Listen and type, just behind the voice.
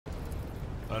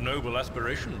A noble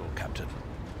aspiration, Lord Captain.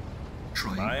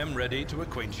 Trying. I am ready to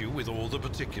acquaint you with all the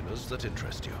particulars that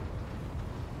interest you.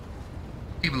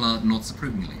 Abelard nods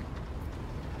approvingly.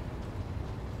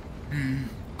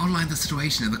 Outline the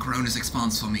situation in the Koronus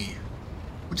Expanse for me.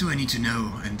 What do I need to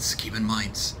know and keep in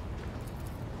mind?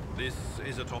 This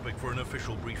is a topic for an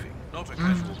official briefing, not a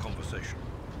casual conversation.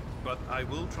 But I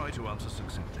will try to answer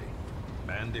succinctly.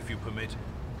 And if you permit,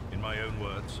 in my own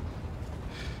words,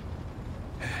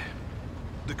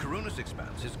 the Koronus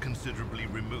Expanse is considerably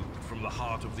removed from the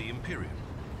heart of the Imperium.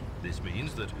 This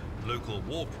means that local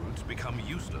warp routes become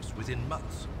useless within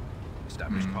months.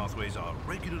 Established pathways are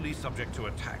regularly subject to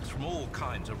attacks from all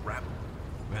kinds of rabble.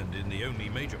 And in the only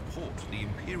major port, the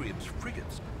Imperium's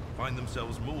frigates find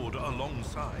themselves moored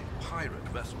alongside pirate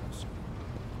vessels.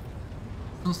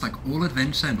 Sounds like all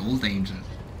adventure and all danger.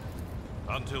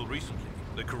 Until recently,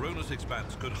 the Koronus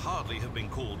Expanse could hardly have been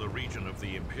called a region of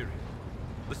the Imperium.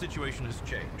 The situation has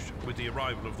changed with the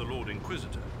arrival of the Lord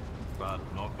Inquisitor, but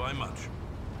not by much.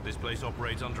 This place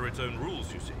operates under its own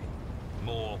rules, you see.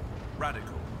 More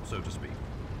radical, so to speak.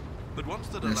 But ones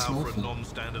that allow for a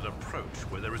non-standard approach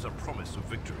where there is a promise of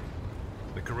victory.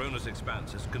 The Koronus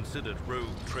Expanse is considered rogue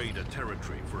trader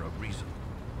territory for a reason.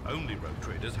 Only rogue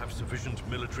traders have sufficient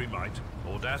military might,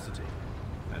 audacity,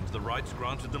 and the rights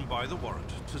granted them by the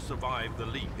warrant to survive the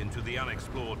leap into the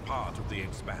unexplored part of the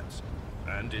Expanse.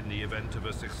 And in the event of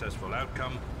a successful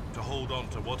outcome, to hold on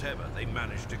to whatever they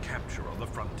manage to capture on the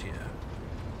frontier.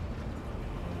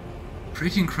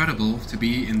 Pretty incredible to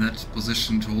be in that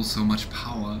position to hold so much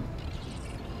power.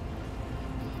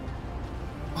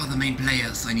 What are the main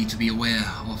players I need to be aware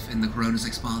of in the Koronus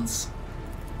Expanse?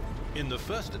 In the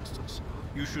first instance,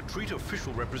 you should treat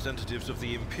official representatives of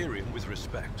the Imperium with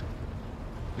respect.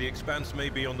 The Expanse may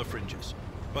be on the fringes,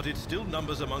 but it still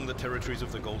numbers among the territories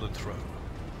of the Golden Throne.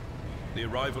 The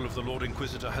arrival of the Lord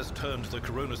Inquisitor has turned the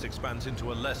Koronus Expanse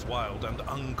into a less wild and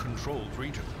uncontrolled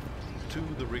region, to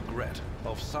the regret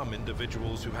of some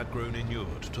individuals who had grown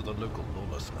inured to the local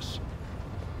lawlessness.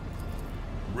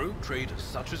 Rogue traders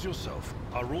such as yourself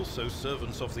are also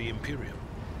servants of the Imperium.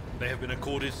 They have been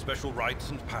accorded special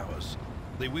rights and powers.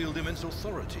 They wield immense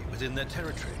authority within their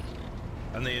territory,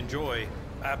 and they enjoy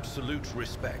absolute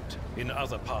respect in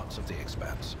other parts of the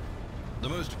Expanse. The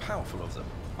most powerful of them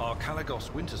are Caligos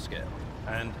Winterscale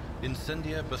and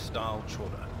Incendia Bastal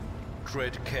Chora.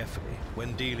 Tread carefully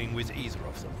when dealing with either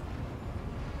of them.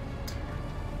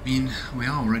 I mean, we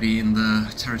are already in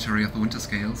the territory of the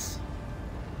Winterscales.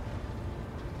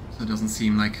 So it doesn't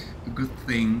seem like a good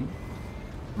thing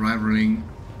rivaling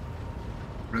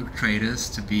rogue traders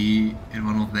to be in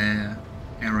one of their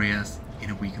areas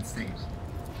in a weakened state.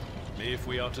 If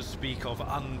we are to speak of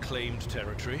unclaimed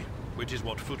territory, which is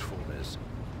what Footfall is,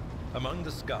 among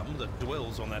the scum that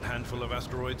dwells on that handful of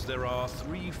asteroids, there are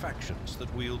 3 factions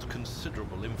that wield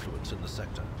considerable influence in the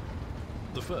sector.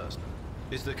 The first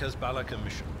is the Casbala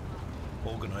Commission,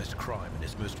 organized crime in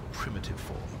its most primitive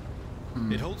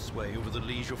form. It holds sway over the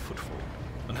Liege of Footfall,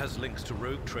 and has links to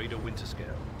rogue trader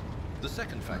Winterscale. The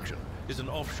second faction is an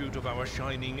offshoot of our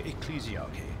shining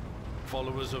ecclesiarchy,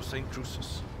 followers of St.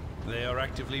 Drusus. They are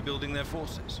actively building their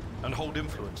forces, and hold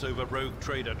influence over rogue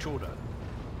trader Chorda.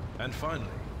 And finally,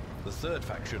 the third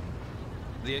faction,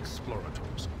 the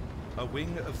Explorators, a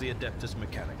wing of the Adeptus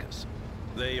Mechanicus.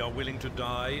 They are willing to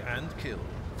die and kill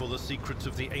for the secrets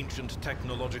of the ancient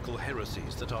technological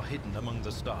heresies that are hidden among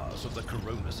the stars of the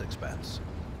Koronus Expanse.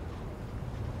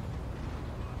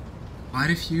 Quite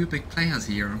a few big players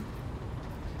here.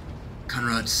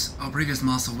 Conrad, our previous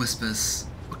Master whispers,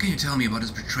 what can you tell me about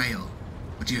his betrayal?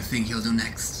 What do you think he'll do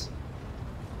next?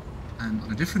 And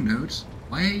on a different note,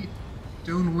 why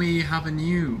don't we have a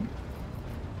new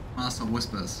Master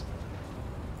Whispers?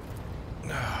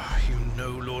 You know,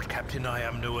 Lord Captain, I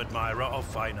am no admirer of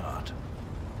fine art.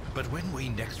 But when we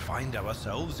next find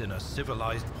ourselves in a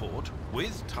civilized port,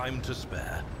 with time to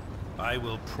spare, I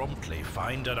will promptly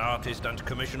find an artist and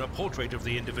commission a portrait of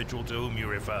the individual to whom you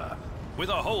refer, with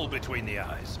a hole between the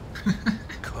eyes.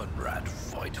 Conrad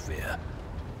Voigtveer.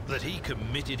 That he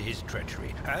committed his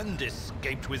treachery and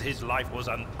escaped with his life was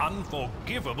an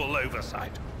unforgivable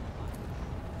oversight.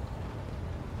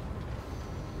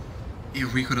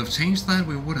 If we could have changed that,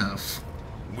 we would have.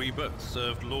 We both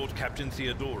served Lord Captain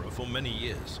Theodora for many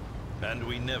years, and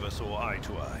we never saw eye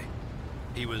to eye.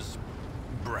 He was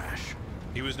brash.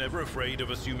 He was never afraid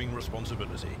of assuming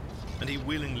responsibility, and he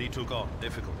willingly took on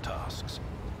difficult tasks.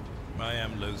 I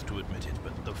am loath to admit it,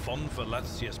 but the Von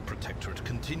Valencius Protectorate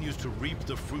continues to reap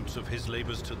the fruits of his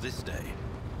labors to this day.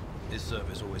 His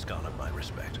service always garnered my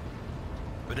respect.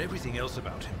 But everything else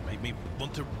about him made me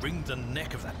want to wring the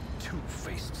neck of that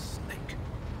two-faced snake.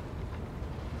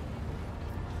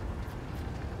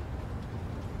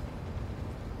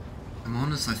 I'm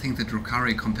honest, I think the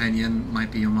Drukhari companion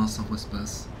might be your Master of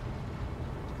Whispers.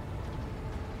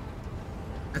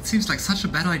 That seems like such a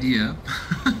bad idea.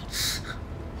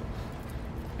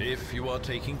 If you are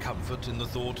taking comfort in the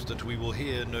thought that we will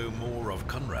hear no more of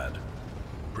Conrad,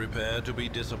 prepare to be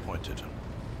disappointed.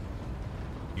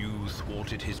 You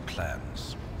thwarted his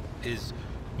plans, his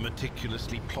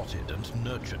meticulously plotted and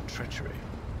nurtured treachery.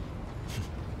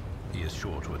 He is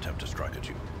sure to attempt to strike at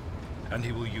you, and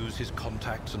he will use his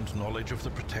contacts and knowledge of the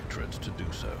Protectorate to do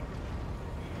so.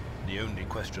 The only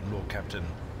question, Lord Captain,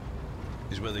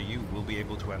 is whether you will be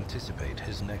able to anticipate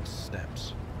his next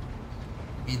steps.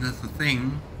 I mean, that's the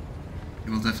thing. He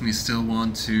will definitely still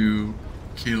want to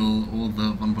kill all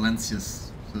the von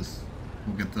Valencius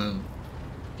who get the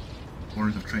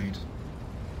warrant of trade.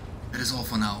 That is all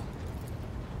for now.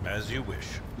 As you wish,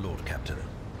 Lord Captain.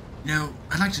 You know,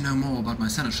 I'd like to know more about my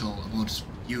Seneschal, about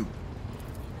you.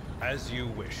 As you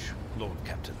wish, Lord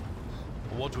Captain.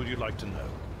 What would you like to know?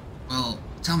 Well,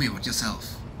 tell me about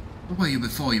yourself. What were you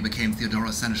before you became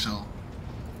Theodora Seneschal?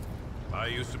 I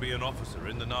used to be an officer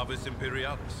in the Navis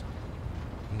Imperialis.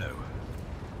 No,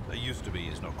 I used to be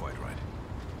is not quite right.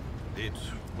 It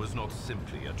was not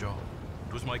simply a job.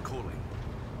 It was my calling,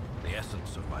 the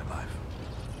essence of my life.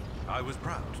 I was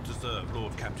proud to serve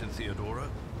Lord Captain Theodora,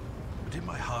 but in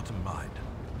my heart and mind,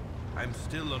 I'm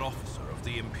still an officer of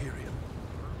the Imperium.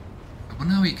 I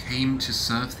wonder how he came to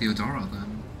serve Theodora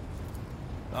then.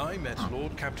 I met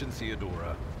Lord Captain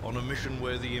Theodora on a mission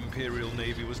where the Imperial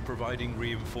Navy was providing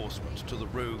reinforcement to the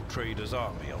rogue traders'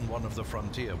 army on one of the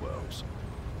frontier worlds.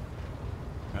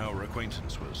 Our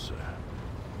acquaintance was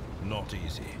not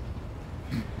easy.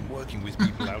 Working with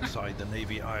people outside the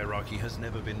Navy hierarchy has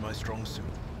never been my strong suit.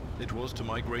 It was to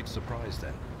my great surprise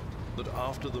then, that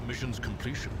after the mission's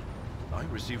completion, I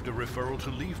received a referral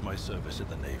to leave my service in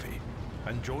the Navy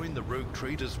and join the rogue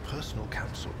traders' personal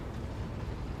council.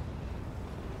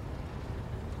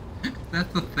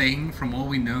 That's the thing, from all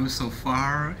we know so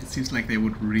far, it seems like they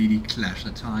would really clash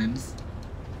at times.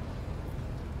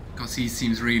 Because he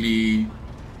seems really...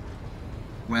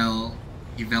 well,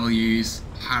 he values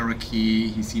hierarchy,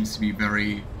 he seems to be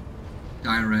very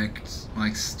direct,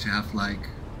 likes to have like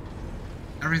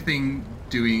everything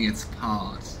doing its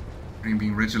part, everything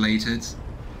being regulated.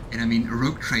 And I mean, a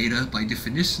rogue trader by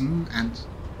definition, and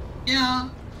yeah,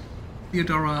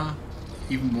 Theodora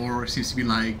even more seems to be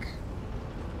like,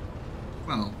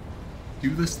 well, do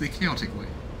this the chaotic way.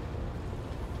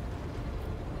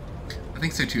 I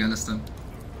think so too, Alistair.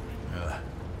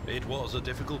 It was a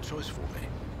difficult choice for me.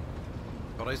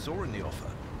 But I saw in the offer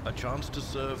a chance to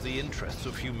serve the interests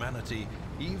of humanity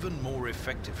even more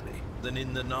effectively than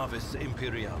in the Navis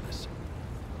Imperialis.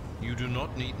 You do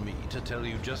not need me to tell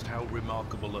you just how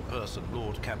remarkable a person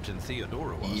Lord Captain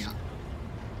Theodora was. Yeah.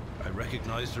 I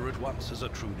recognized her at once as a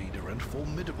true leader and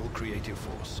formidable creative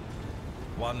force.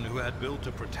 One who had built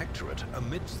a protectorate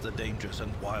amidst the dangers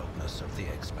and wildness of the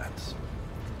Expanse.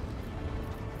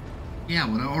 Yeah,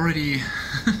 what I already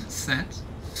said.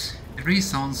 It really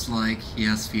sounds like he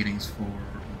has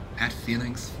had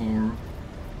feelings for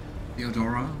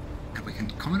Theodora, and we can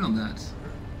comment on that.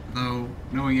 Though,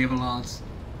 knowing Abelard,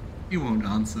 he won't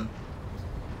answer.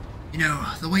 You know,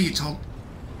 the way you talk...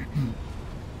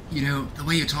 the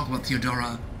way you talk about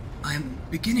Theodora, I'm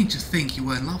beginning to think you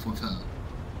were in love with her.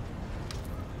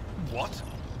 What?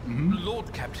 Mm-hmm.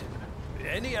 Lord Captain,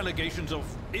 any allegations of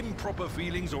improper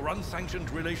feelings or unsanctioned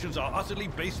relations are utterly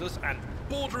baseless and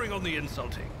bordering on the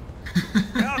insulting.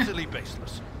 Utterly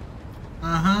baseless.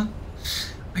 Uh-huh.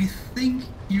 I think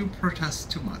you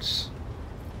protest too much.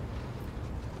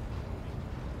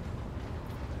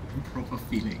 Improper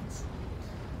feelings.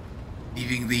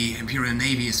 Leaving the Imperial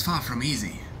Navy is far from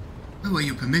easy. How were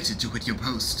you permitted to quit your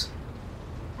post?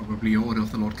 Probably order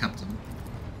of the Lord Captain.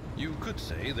 You could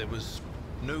say there was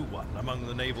no one among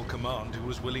the naval command who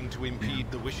was willing to impede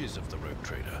the wishes of the rogue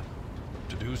trader.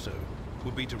 To do so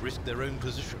would be to risk their own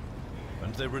position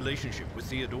and their relationship with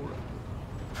Theodora.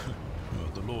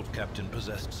 The Lord Captain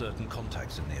possessed certain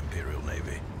contacts in the Imperial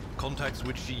Navy. Contacts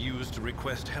which she used to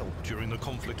request help during the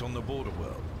conflict on the border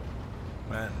world.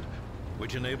 And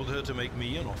which enabled her to make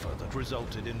me an offer that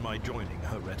resulted in my joining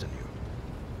her retinue.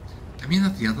 I mean,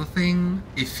 that's the other thing.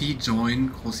 If he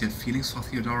joined because he had feelings for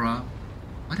Theodora,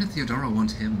 why did Theodora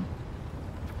want him?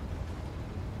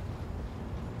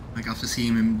 Like, after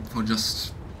seeing him for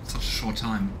just such a short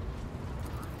time.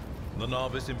 The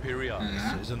Navis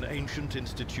Imperialis is an ancient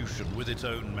institution with its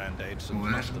own mandates and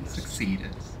Well, customs.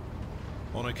 succeeded.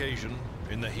 On occasion,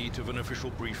 in the heat of an official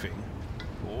briefing,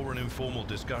 or an informal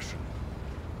discussion,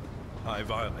 I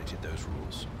violated those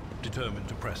rules, determined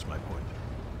to press my point.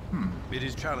 It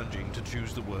is challenging to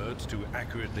choose the words to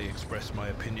accurately express my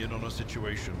opinion on a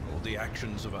situation or the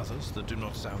actions of others that do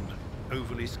not sound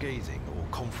overly scathing or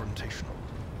confrontational.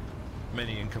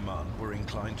 Many in command were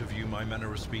inclined to view my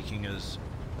manner of speaking as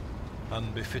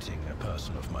unbefitting a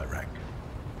person of my rank.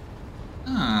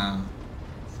 Ah,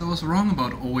 so I was wrong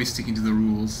about always sticking to the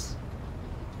rules.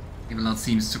 Abelard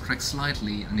seems to crack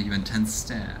slightly under your intense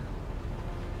stare.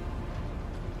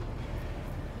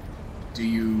 Do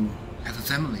you have a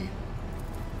family?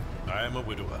 I am a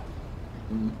widower.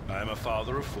 I am a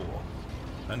father of 4,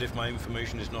 and if my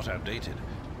information is not outdated,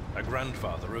 a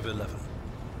grandfather of 11.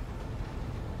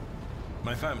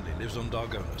 My family lives on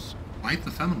Dargonus. Quite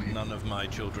the family. None of my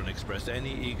children express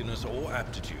any eagerness or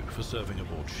aptitude for serving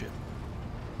aboard ship,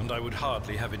 and I would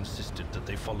hardly have insisted that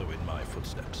they follow in my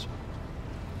footsteps.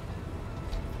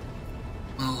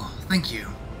 Well, thank you.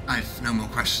 I've no more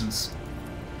questions.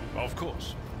 Of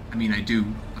course. I mean, I do,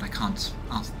 but I can't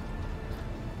ask them.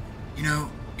 You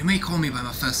know, you may call me by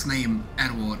my first name,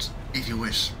 Edward, if you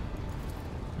wish.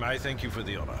 I thank you for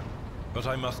the honor, but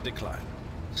I must decline.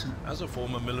 As a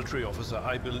former military officer,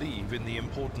 I believe in the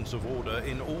importance of order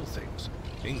in all things,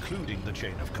 including the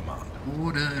chain of command.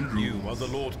 Order and rules. You are the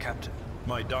Lord Captain,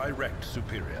 my direct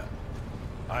superior.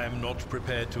 I am not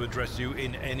prepared to address you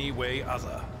in any way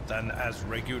other than as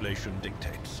regulation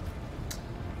dictates.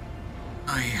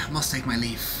 I must take my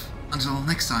leave. Until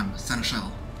next time,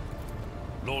 Seneschal.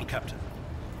 Lord Captain.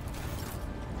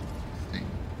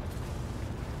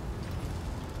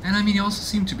 And I mean, you also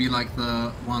seem to be like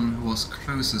the one who was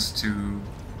closest to...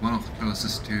 one of the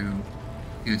closest to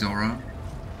Theodora.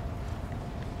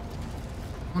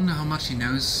 Wonder how much he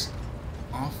knows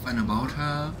of and about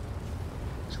her.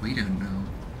 Which we don't know.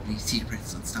 Any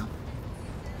secrets and stuff.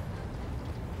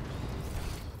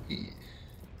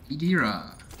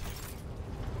 Idira.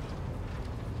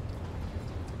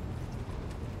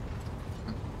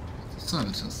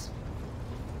 Servitors.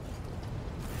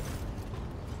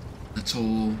 The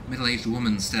tall, middle-aged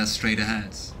woman stares straight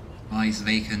ahead, eyes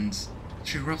vacant.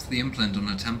 She rubs the implant on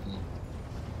her temple.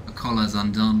 Her collar is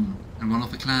undone, and one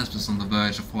of the clasps is on the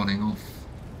verge of falling off.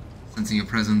 Sensing your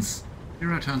presence,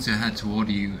 Idira turns her head toward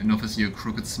you and offers you a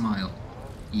crooked smile,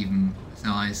 even as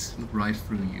her eyes look right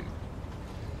through you.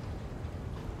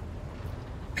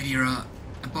 Idira,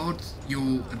 about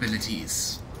your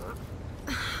abilities.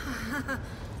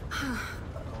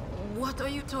 What are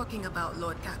you talking about,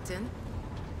 Lord Captain?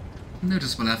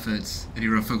 Noticeable effort,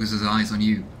 Idira focuses her eyes on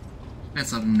you.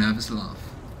 Lets out a nervous laugh.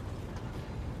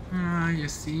 You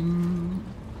seem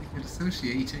like you're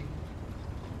dissociating.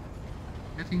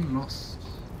 Getting lost.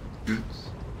 Good.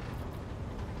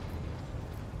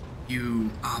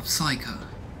 You are Psyker.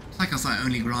 Psykers are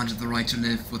only granted the right to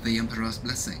live with the Emperor's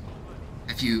blessing.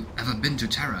 Have you ever been to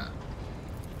Terra?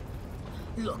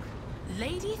 Look,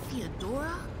 Lady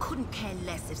Theodora couldn't care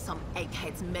less if some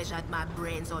eggheads measured my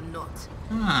brains or not.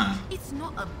 It's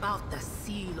not about the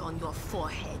seal on your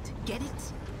forehead, get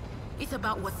it? It's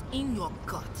about what's in your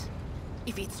gut,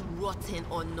 if it's rotten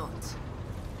or not.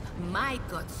 My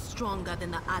gut's stronger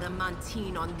than the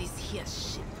adamantine on this here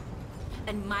ship.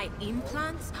 And my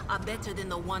implants are better than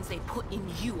the ones they put in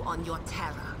you on your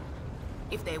Terra.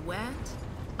 If they weren't,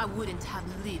 I wouldn't have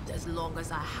lived as long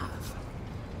as I have.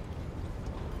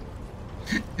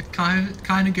 It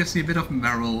kind of gives me a bit of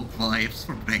Meryl vibes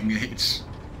from Dragon Age.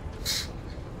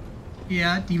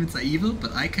 Yeah, demons are evil,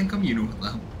 but I can commune with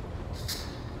them.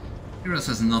 Idira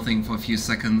says nothing for a few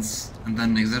seconds, and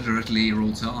then exaggeratedly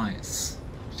rolls her eyes.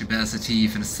 She bares her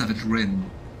teeth in a savage grin,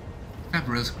 a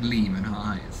fabulous gleam in her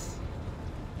eyes.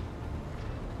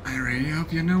 I really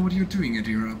hope you know what you're doing,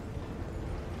 Idira.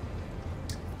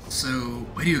 So,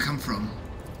 where do you come from?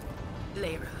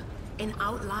 Lyra. An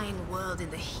outlying world in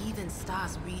the Heathen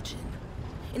Stars region.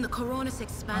 In the Koronus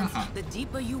Expanse, the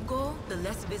deeper you go, the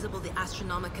less visible the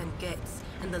Astronomicon gets,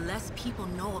 and the less people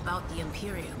know about the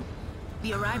Imperium.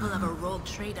 The arrival of a rogue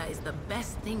trader is the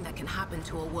best thing that can happen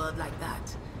to a world like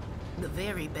that. The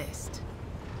very best.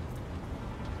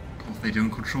 Because they don't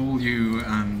control you,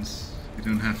 and you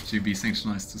don't have to be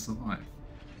sanctionized to survive.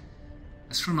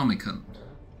 Astronomicon.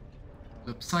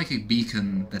 The psychic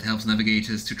beacon that helps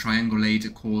navigators to triangulate a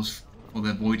course for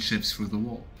their void ships through the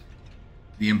warp.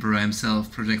 The Emperor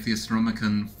himself projects the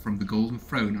Astronomicon from the Golden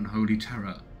Throne on Holy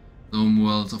Terra, the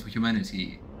homeworld of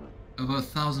humanity. Over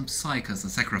 1,000 Psykers are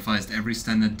sacrificed every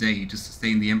standard day to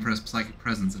sustain the Emperor's psychic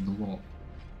presence in the warp.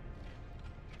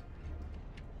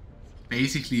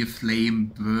 Basically a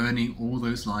flame burning all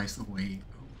those lives away.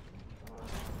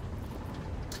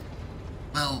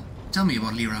 Well, tell me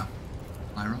about Lyra.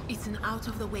 Lyra? It's an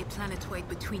out-of-the-way planetoid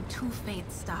between two faint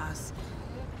stars.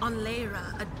 On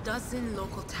Lyra, a dozen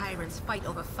local tyrants fight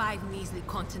over 5 measly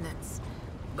continents.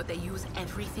 But they use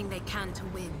everything they can to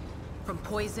win. From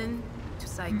poison to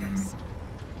psychers.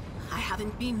 I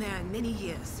haven't been there in many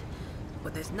years.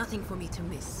 But there's nothing for me to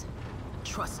miss.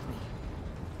 Trust me.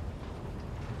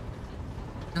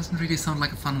 Doesn't really sound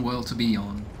like a fun world to be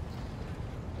on.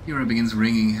 Hero begins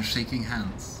wringing her shaking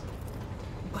hands.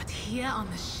 But here on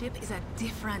the ship is a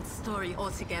different story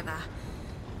altogether.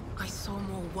 I saw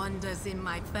more wonders in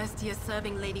my first year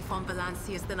serving Lady von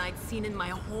Valencius than I'd seen in my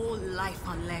whole life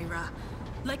on Lyra.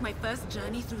 Like my first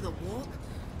journey through the warp,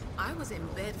 I was in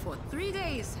bed for 3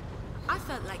 days. I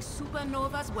felt like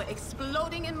supernovas were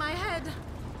exploding in my head.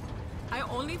 I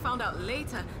only found out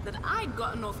later that I'd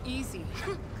gotten off easy.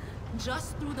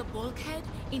 Just through the bulkhead,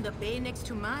 in the bay next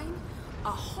to mine, a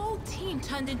whole team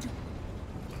turned into...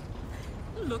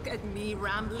 Look at me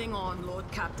rambling on, Lord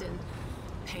Captain.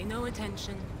 Pay no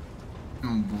attention.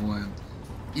 Oh boy.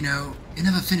 You know, you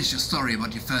never finished your story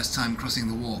about your first time crossing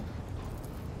the warp.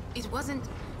 It wasn't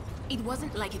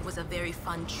like it was a very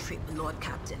fun trip, Lord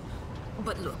Captain.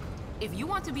 But look, if you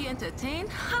want to be entertained,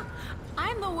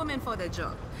 I'm the woman for the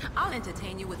job. I'll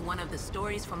entertain you with one of the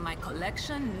stories from my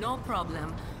collection, no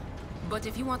problem. But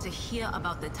if you want to hear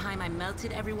about the time I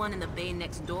melted everyone in the bay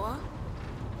next door,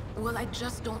 well, I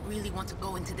just don't really want to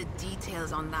go into the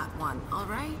details on that one,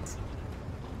 alright?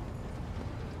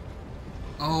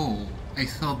 Oh, I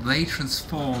thought they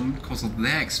transformed because of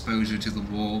their exposure to the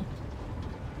warp.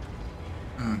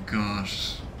 Oh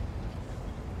gosh.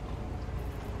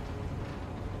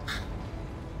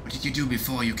 What did you do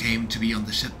before you came to be on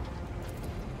the ship?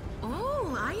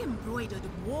 Oh, I embroidered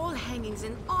wall hangings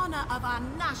in honor of our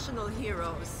national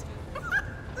heroes.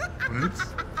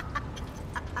 What?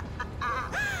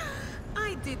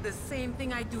 I did the same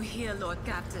thing I do here, Lord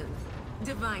Captain.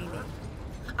 Divining.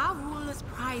 Our rulers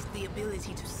prized the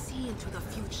ability to see into the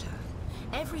future.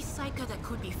 Every Psyker that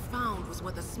could be found was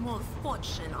worth a small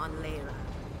fortune on Lyra.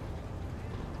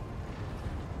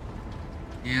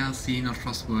 Yeah, see, not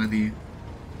trustworthy.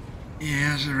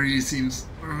 Yeah, she really seems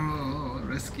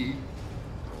risky.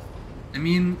 I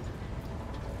mean,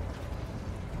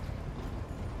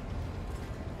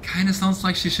 kinda sounds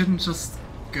like she shouldn't just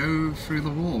go through the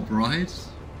warp, right?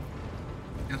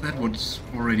 Yeah, that would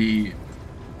already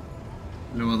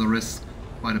lower the risk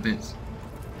quite a bit.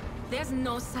 There's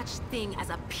no such thing as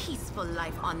a peaceful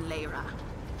life on Lyra.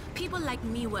 People like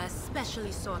me were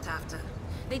especially sought after.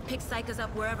 They'd pick Psykers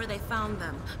up wherever they found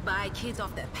them, buy kids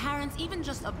off their parents, even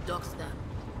just abduct them.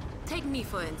 Take me,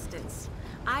 for instance.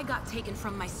 I got taken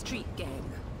from my street gang.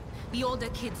 The older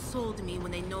kids sold me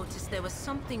when they noticed there was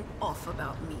something off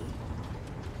about me.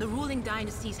 The ruling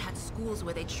dynasties had schools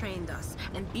where they trained us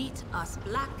and beat us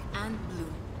black and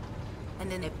blue. And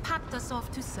then they packed us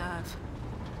off to serve.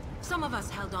 Some of us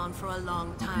held on for a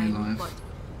long time, but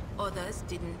others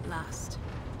didn't last.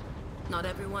 Not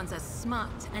everyone's as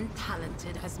smart and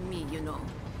talented as me, you know.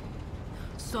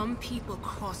 Some people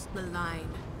crossed the line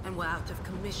and were out of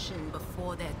commission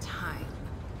before their time.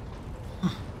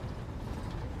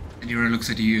 Adira looks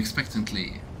at you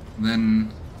expectantly.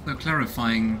 Then, though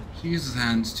clarifying, she uses her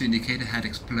hand to indicate a head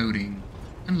exploding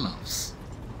and laughs.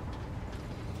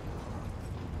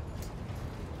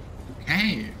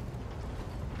 Okay.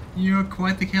 You're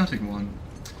quite the chaotic one.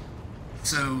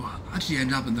 So, how did you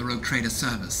end up in the rogue trader's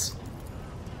service?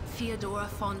 Theodora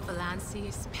von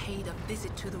Valencius paid a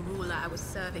visit to the ruler I was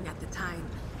serving at the time.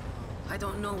 I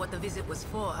don't know what the visit was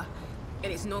for,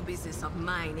 and it's no business of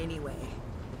mine anyway.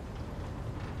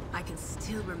 I can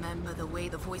still remember the way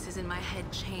the voices in my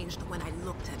head changed when I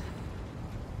looked at her.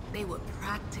 They were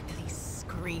practically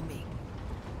screaming.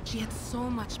 She had so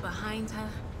much behind her,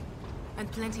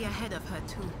 and plenty ahead of her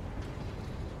too.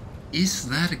 Is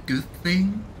that a good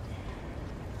thing?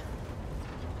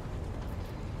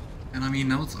 And I mean,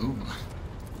 now it's over.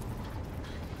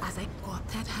 As I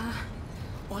gawped at her,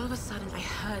 all of a sudden I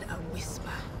heard a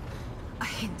whisper. A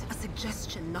hint, a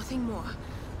suggestion, nothing more.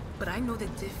 But I know the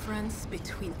difference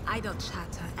between idle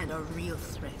chatter and a real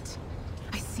threat.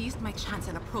 I seized my chance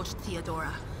and approached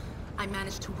Theodora. I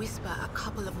managed to whisper a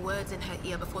couple of words in her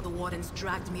ear before the wardens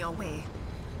dragged me away.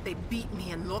 They beat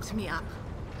me and locked me up.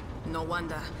 No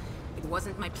wonder. It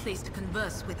wasn't my place to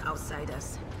converse with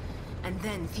outsiders. And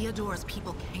then Theodora's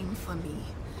people came for me.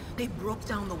 They broke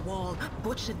down the wall,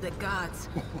 butchered the guards.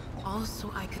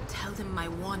 Also, I could tell them my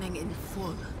warning in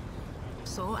full.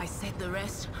 So I said the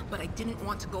rest, but I didn't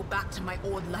want to go back to my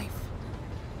old life.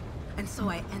 And so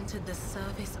I entered the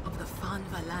service of the von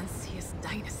Valencius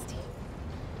dynasty.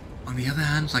 On the other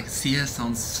hand, like, Sia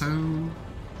sounds so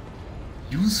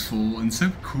useful and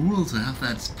so cool to have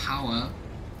that power.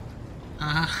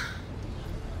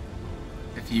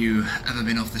 Have you ever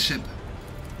been off the ship?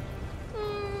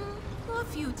 A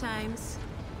few times.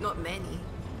 Not many.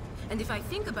 And if I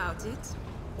think about it,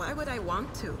 why would I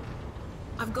want to?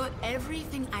 I've got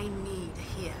everything I need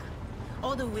here.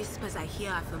 All the whispers I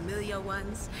hear are familiar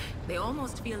ones. They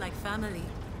almost feel like family.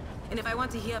 And if I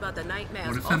want to hear about the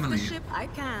nightmares off the ship, I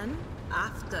can.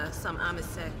 After some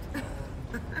amasec.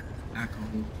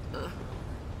 Alcohol.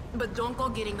 But don't go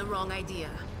getting the wrong idea.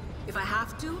 If I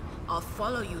have to, I'll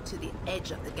follow you to the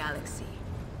edge of the galaxy.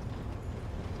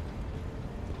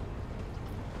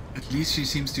 At least she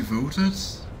seems devoted.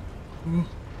 Ooh.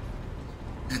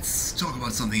 Let's talk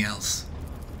about something else.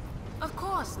 Of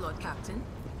course, Lord Captain.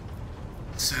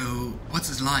 So, what's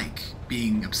it like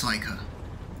being a Psyker?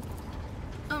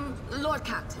 Lord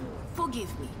Captain,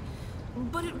 forgive me.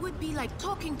 But it would be like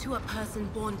talking to a person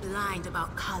born blind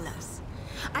about colors.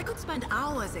 I could spend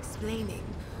hours explaining,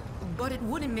 but it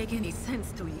wouldn't make any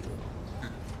sense to you.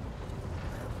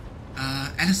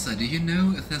 Alistair, do you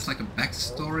know if there's like a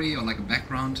backstory or like a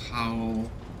background how,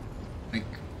 like,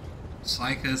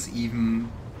 Psykers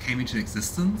even came into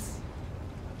existence?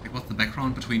 Like, what's the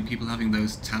background between people having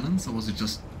those talents, or was it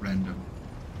just random?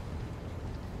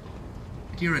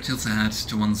 Idira tilts her head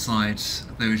to one side,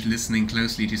 though listening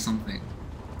closely to something.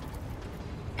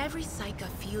 Every Psyker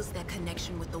feels their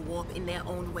connection with the warp in their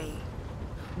own way.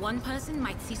 One person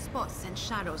might see spots and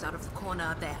shadows out of the corner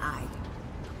of their eye.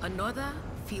 Another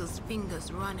feels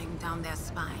fingers running down their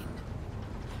spine.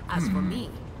 As for me,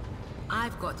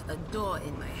 I've got a door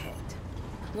in my head.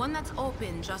 One that's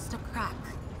open just a crack.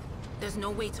 There's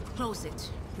no way to close it,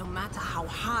 no matter how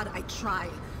hard I try.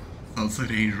 Sounds so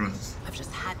dangerous. I've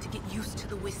just had to get used to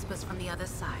the whispers from the other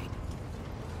side.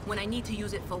 When I need to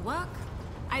use it for work,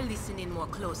 I listen in more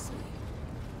closely.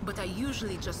 But I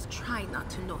usually just try not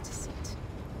to notice it.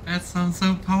 That sounds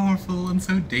so powerful and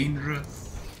so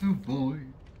dangerous. Oh boy.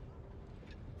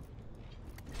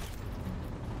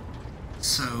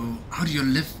 So, how do you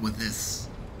live with this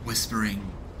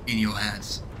whispering in your head?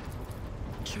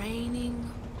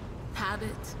 Training,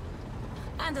 habit,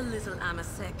 and a little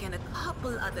amasec and a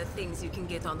couple other things you can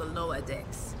get on the lower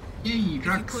decks. Yay,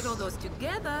 drugs. If you put all those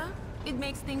together, it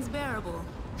makes things bearable.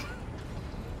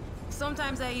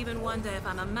 Sometimes I even wonder if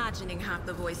I'm imagining half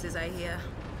the voices I hear.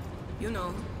 You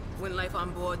know, when life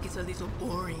on board gets a little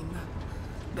boring.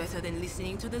 Better than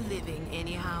listening to the living,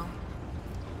 anyhow.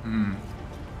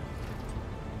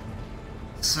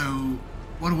 So,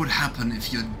 what would happen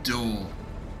if your door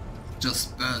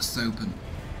just burst open?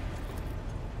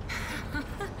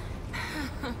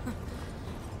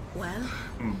 Well,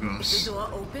 oh gosh. If the door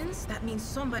opens, that means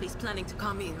somebody's planning to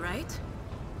come in, right?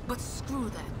 But screw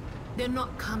them. They're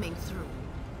not coming through.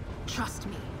 Trust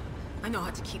me. I know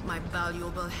how to keep my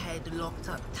valuable head locked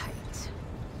up tight.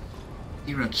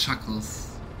 Ira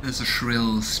chuckles. There's a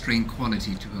shrill, strained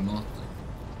quality to her laughter.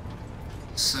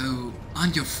 So,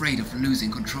 aren't you afraid of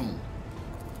losing control?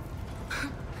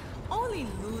 Only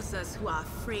losers who are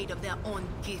afraid of their own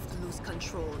gift lose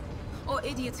control. Or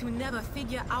idiots who never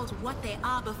figure out what they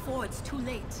are before it's too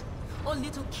late. Or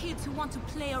little kids who want to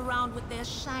play around with their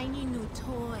shiny new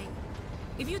toy.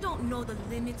 If you don't know the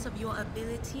limits of your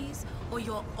abilities, or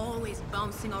you're always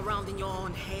bouncing around in your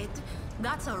own head,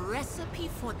 that's a recipe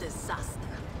for disaster.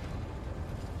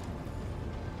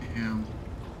 Yeah.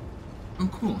 Oh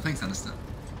cool, thanks Alistair.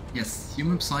 Yes,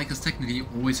 human psychers technically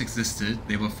always existed.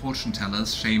 They were fortune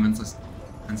tellers, shamans,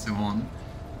 and so on.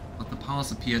 But the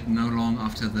powers appeared no long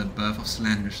after the birth of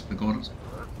Slaanesh,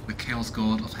 the chaos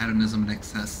god of hedonism and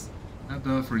excess. Her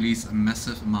birth released a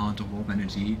massive amount of warp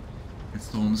energy and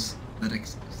storms that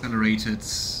accelerated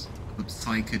the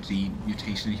Psyker gene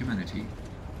mutation in humanity.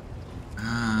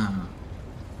 Ah,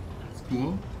 that's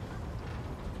cool.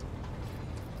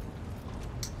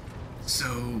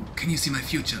 So, can you see my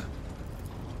future?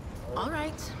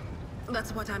 Alright,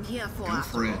 that's what I'm here for. Go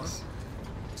for it.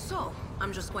 So,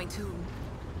 I'm just going to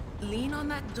lean on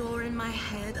that door in my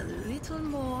head a little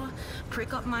more,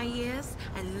 prick up my ears,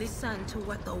 and listen to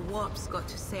what the warp's got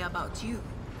to say about you.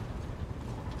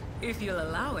 If you'll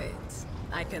allow it,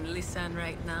 I can listen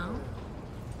right now.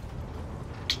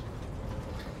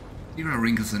 Ira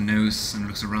wrinkles her nose and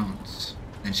looks around.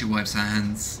 Then she wipes her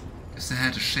hands, gives her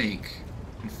head a shake,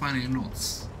 and finally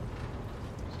nods.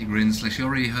 She grins like she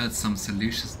already heard some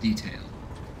salacious detail.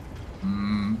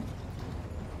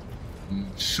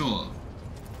 Sure.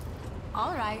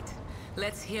 Alright,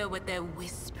 let's hear what they're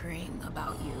whispering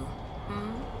about you.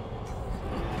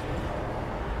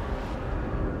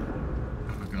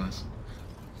 Oh my gosh.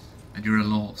 Idira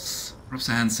laughs, rubs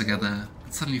her hands together,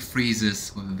 and suddenly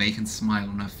freezes with a vacant smile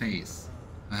on her face,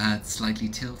 her head slightly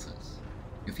tilted.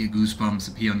 You feel goosebumps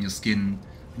appear on your skin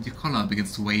and your collar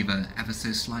begins to waver ever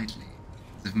so slightly,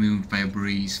 as if moved by a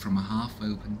breeze from a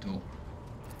half-open door.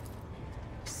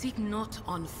 Seek not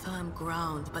on firm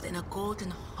ground, but in a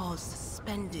golden hall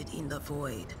suspended in the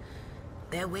void.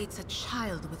 There waits a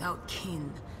child without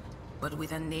kin, but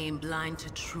with a name blind to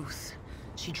truth.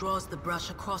 She draws the brush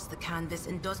across the canvas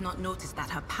and does not notice that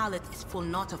her palette is full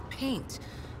not of paint,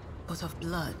 but of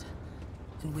blood.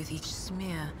 And with each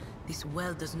smear, this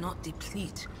well does not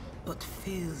deplete, but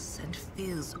fills and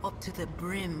fills up to the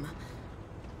brim.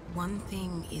 One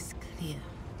thing is clear.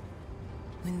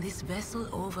 When this vessel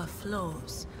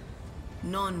overflows,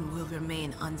 none will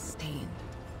remain unstained.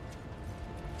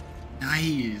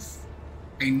 Nice!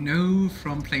 I know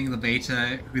from playing the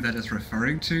beta who that is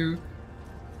referring to,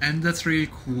 and that's really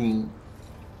cool.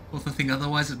 Although I think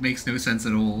otherwise it makes no sense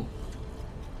at all.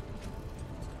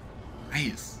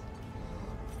 Nice.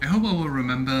 I hope I will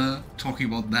remember talking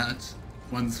about that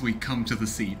once we come to the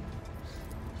scene.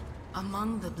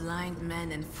 Among the blind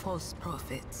men and false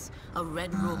prophets, a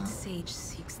red-robed sage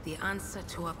seeks the answer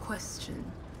to a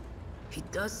question. He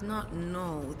does not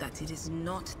know that it is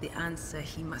not the answer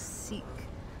he must seek,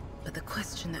 but the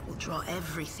question that will draw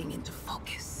everything into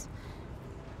focus.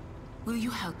 Will you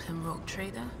help him, rogue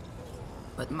trader?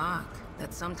 But mark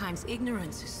that sometimes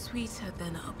ignorance is sweeter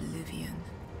than oblivion.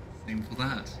 Same for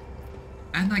that.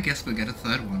 And I guess we'll get a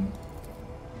third one.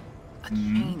 A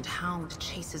chained hound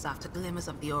chases after glimmers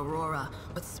of the aurora,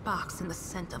 but sparks in the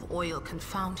scent of oil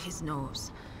confound his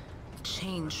nose. The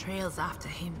chain trails after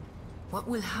him. What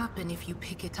will happen if you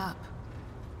pick it up?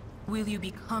 Will you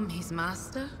become his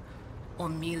master, or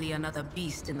merely another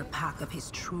beast in the pack of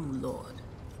his true lord?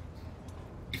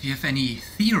 If you have any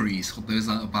theories what those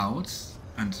are about,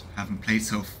 and haven't played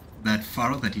that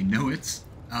far that you know it,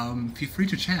 feel free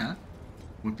to share.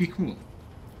 Would be cool.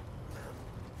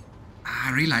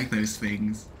 I really like those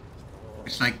things.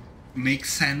 Which like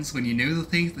makes sense when you know the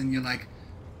things, then you're like,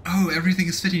 oh, everything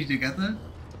is fitting together.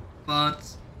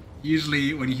 But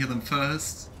usually when you hear them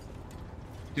first,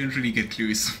 you don't really get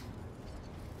clues.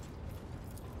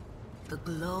 The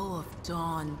glow of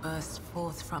dawn bursts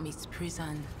forth from its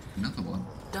prison. Another one.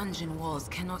 Dungeon walls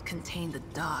cannot contain the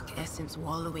dark essence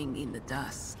wallowing in the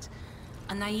dust.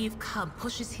 A naive cub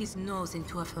pushes his nose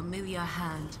into a familiar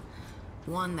hand,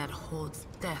 one that holds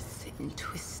death in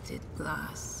twisted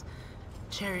glass.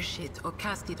 Cherish it or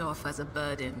cast it off as a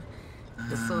burden.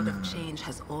 The sword of change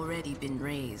has already been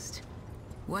raised.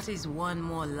 What is one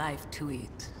more life to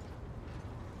it?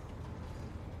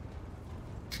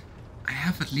 I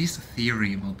have at least a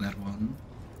theory about that one.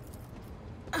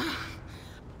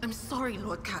 I'm sorry,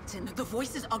 Lord Captain. The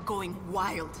voices are going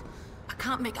wild. I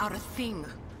can't make out a thing.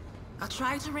 I'll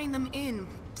try to rein them in,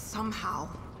 somehow.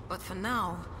 But for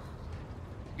now...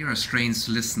 Ira strains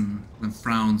to listen, then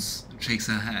frowns and shakes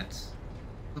her head.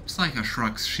 The Psyker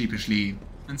shrugs sheepishly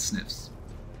and sniffs.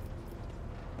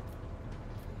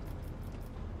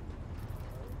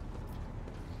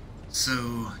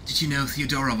 So, did you know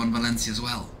Theodora von Valencius as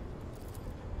well?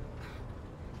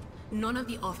 None of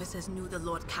the officers knew the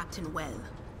Lord Captain well.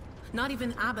 Not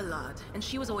even Abelard, and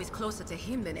she was always closer to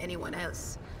him than anyone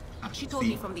else. She told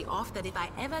me from the off that if I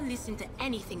ever listened to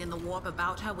anything in the warp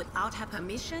about her without her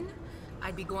permission,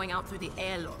 I'd be going out through the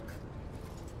airlock.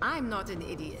 I'm not an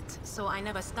idiot, so I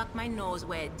never stuck my nose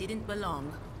where it didn't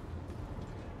belong.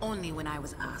 Only when I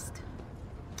was asked.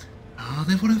 Ah,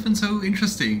 that would have been so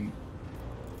interesting.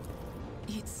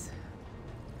 It's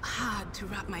hard to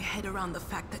wrap my head around the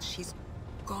fact that she's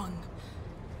gone.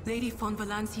 Lady von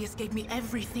Valencius gave me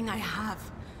everything I have.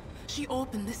 She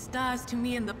opened the stars to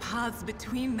me and the paths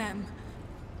between them.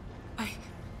 I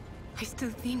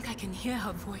still think I can hear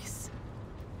her voice.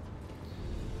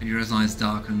 Idira's eyes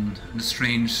darken, and a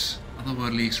strange,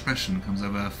 otherworldly expression comes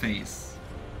over her face.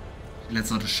 She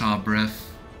lets out a sharp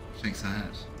breath, shakes her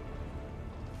head.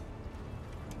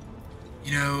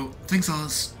 You know, things are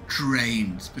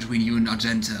strained between you and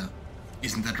Argenta.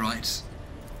 Isn't that right?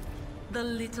 The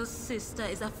little sister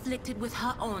is afflicted with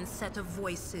her own set of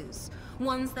voices.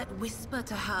 Ones that whisper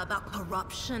to her about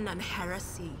corruption and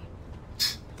heresy.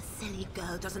 The silly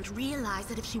girl doesn't realize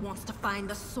that if she wants to find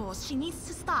the source, she needs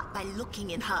to start by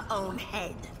looking in her own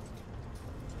head.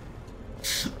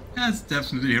 That's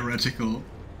definitely heretical.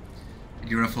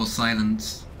 Idira falls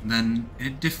silent, then in a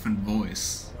different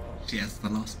voice, she adds the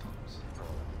last part.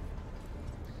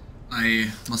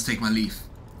 I must take my leave.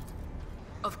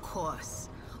 Of course.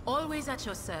 Always at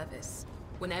your service,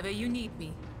 whenever you need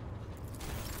me.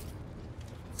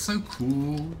 So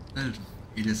cool that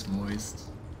it is voiced.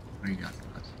 Really got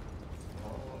that.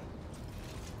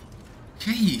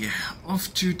 Okay,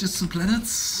 off to distant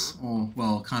planets, or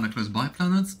well, kinda close by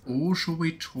planets, or shall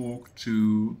we talk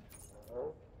to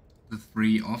the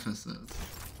 3 officers.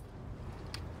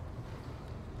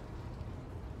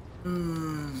 You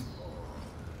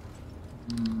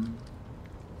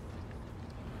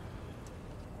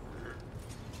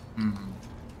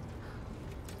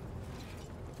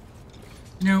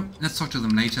know, let's talk to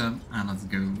them later, and let's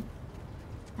go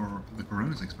for the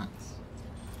Koronus Expanse.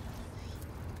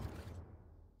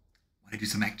 Want to do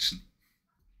some action.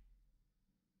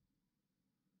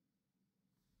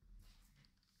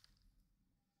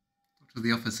 Talk to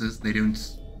the officers, they don't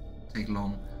take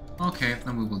long. Okay,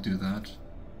 then we will do that.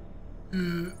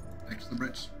 Back to the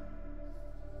bridge.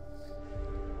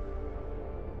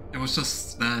 It was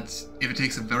just that if it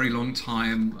takes a very long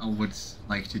time, I would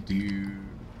like to do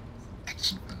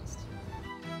action first.